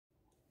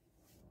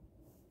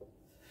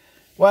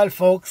Well,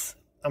 folks,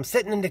 I'm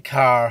sitting in the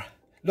car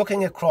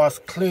looking across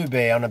Clew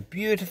Bay on a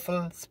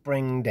beautiful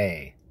spring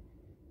day.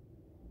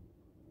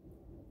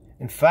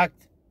 In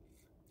fact,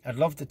 I'd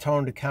love to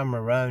turn the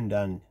camera around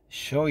and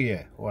show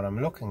you what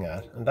I'm looking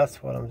at, and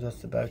that's what I'm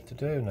just about to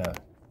do now.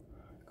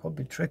 Could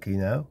be tricky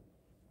now.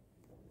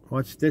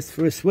 Watch this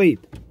for a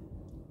sweep.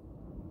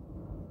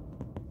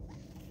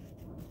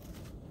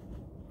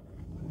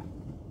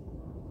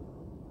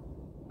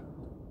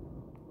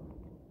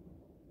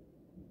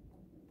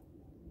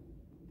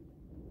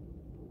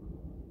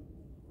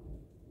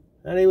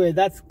 Anyway,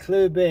 that's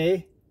Clew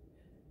Bay.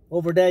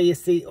 Over there you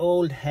see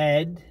Old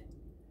Head.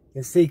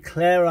 You see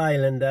Clare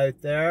Island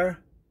out there.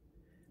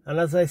 And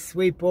as I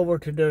sweep over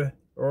to the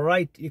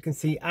right, you can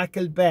see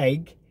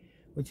Acklebeg,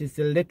 which is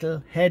the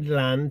little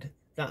headland.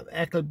 That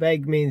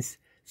Acklebeg means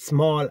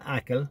small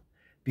Achill.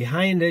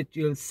 Behind it,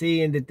 you'll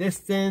see in the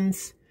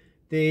distance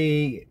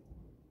the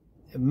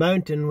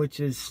mountain, which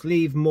is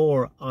Slieve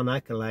Moor on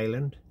Achill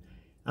Island.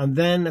 And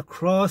then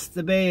across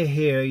the bay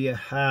here, you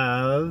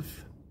have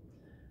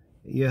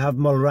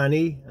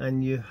Mulranny,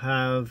 and you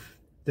have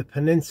the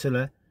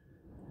peninsula,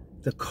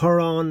 the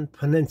Curran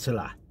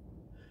Peninsula.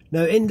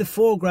 Now in the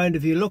foreground,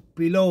 if you look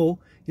below,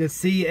 you'll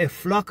see a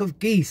flock of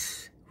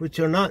geese,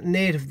 which are not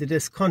native to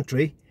this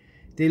country.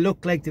 They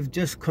look like they've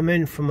just come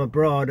in from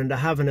abroad and they're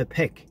having a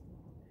pick.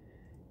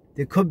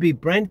 They could be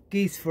Brent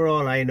geese for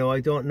all I know, I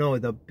don't know.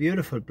 They're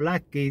beautiful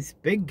black geese,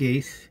 big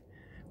geese,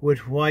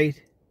 with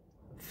white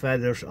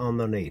feathers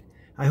underneath.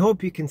 I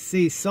hope you can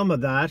see some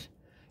of that,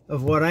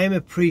 of what I'm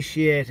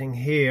appreciating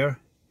here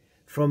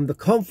from the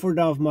comfort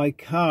of my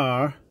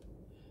car,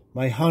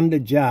 my Honda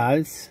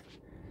Jazz,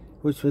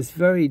 which was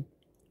very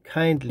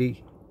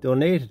kindly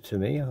donated to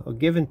me or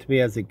given to me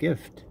as a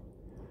gift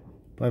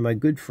by my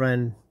good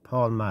friend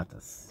Paul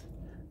Mattis.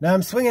 Now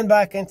I'm swinging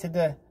back into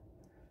the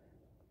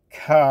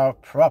car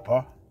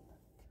proper,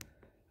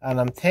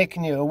 and I'm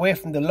taking you away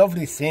from the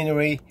lovely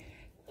scenery,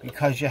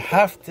 because you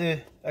have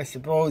to, I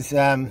suppose,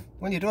 well,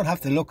 you don't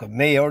have to look at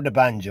me or the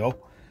banjo,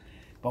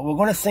 but we're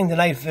going to sing The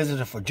Night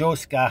Visitor for Joe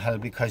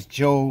Scahill because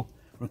Joe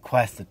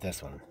requested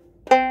this one.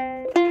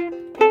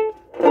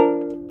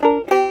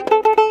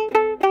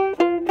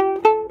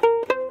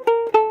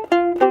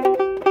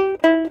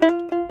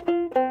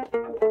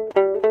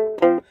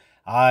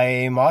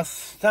 I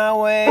must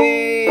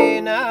away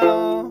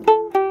now,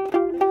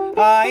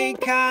 I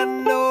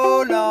can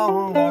no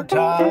longer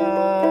tarry.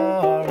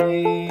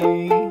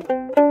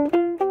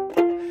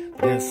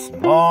 This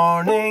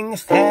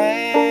morning's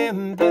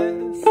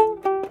tempest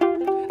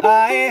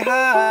I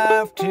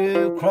have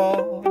to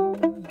cross.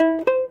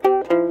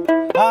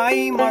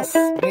 I must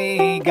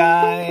be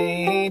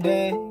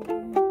guided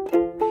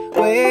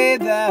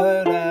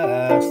without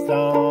a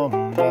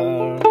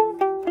stumble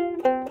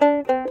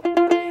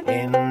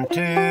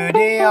into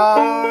the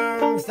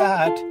arms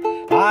that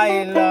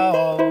I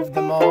love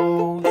the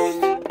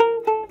most.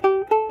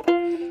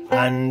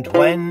 And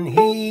when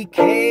he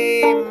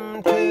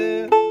came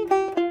to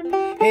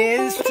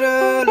his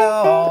true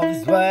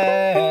love's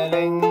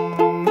dwelling,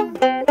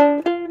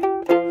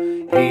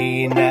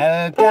 he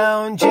knelt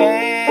down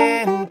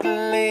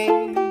gently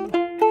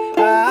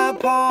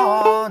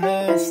upon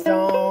a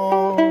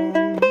stone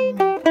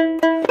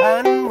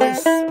and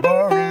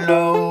whispered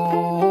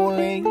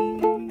lowly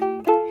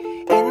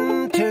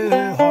into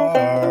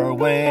her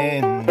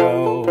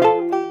window,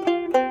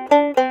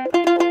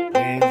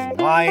 "Is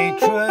my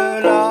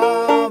true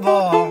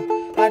lover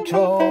at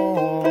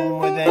home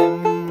within?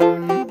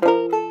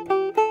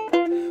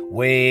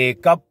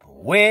 Wake up,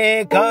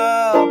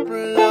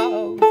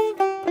 love,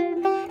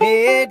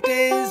 it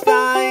is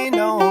thine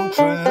own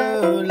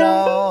true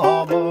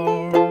lover.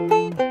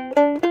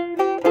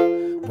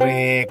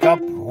 Wake up,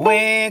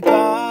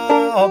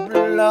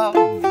 love,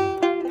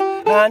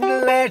 and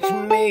let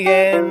me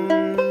in,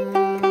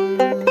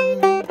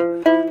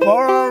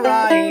 for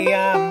I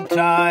am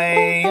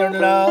tired,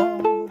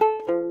 love,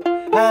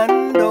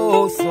 and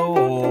oh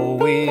so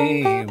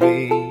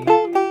weary,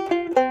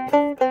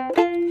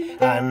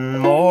 and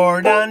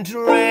more than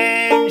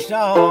drenched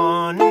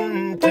on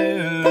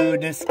to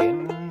the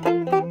skin."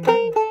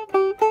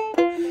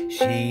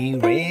 She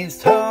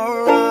raised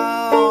her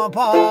up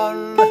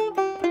on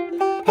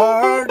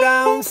her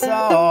down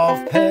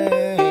soft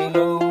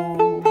pillow.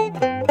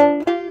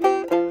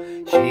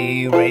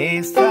 She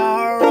raised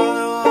her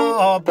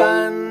up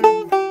and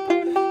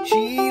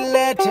she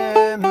let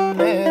him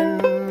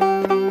in,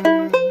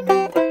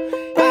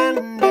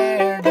 and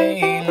there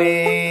they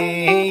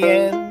lay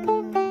in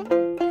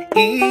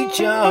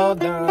each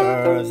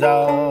other's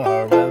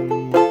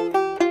arms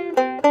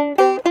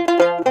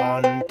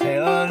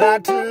until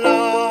that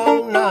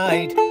long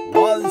night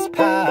was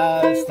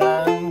past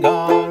and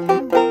gone.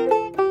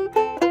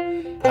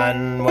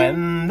 And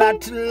when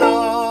that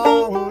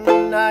long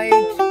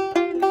night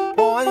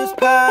was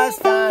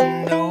past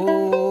and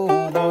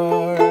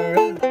over,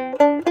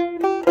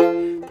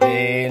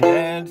 they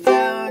knelt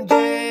down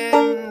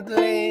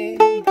gently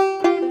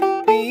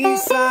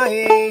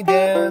beside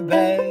the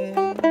bed.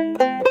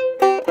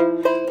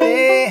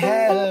 They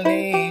held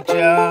each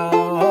other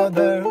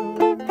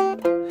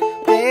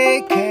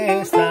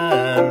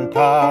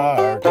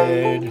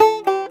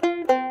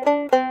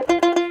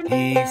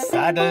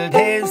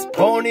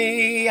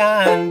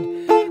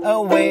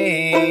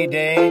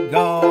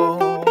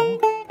go.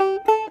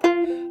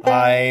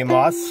 I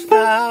must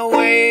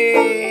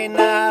away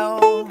now,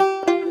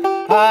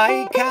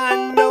 I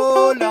can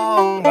no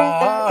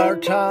longer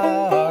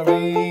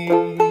tarry.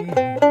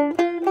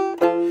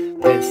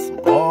 This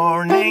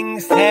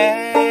morning's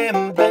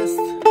tempest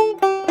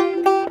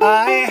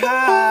I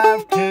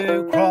have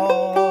to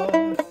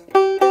cross.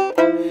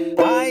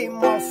 I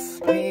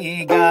must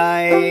be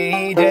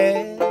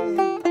guided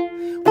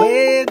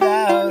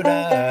without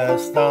a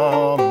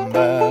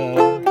stumble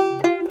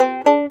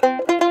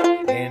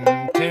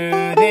into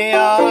the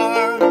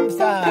arms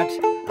that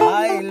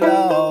I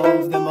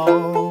love the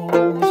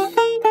most.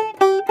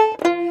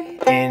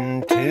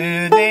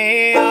 Into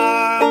the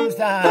arms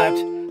that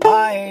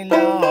I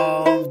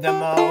love the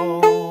most.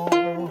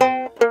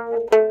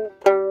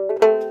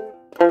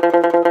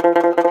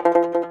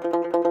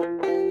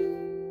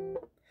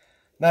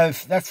 Now,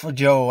 that's for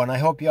Joe, and I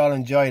hope you all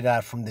enjoyed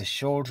that from the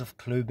shores of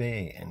Clew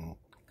Bay in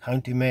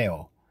County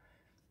Mayo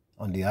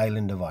on the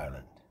island of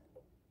Ireland.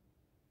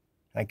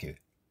 Thank you.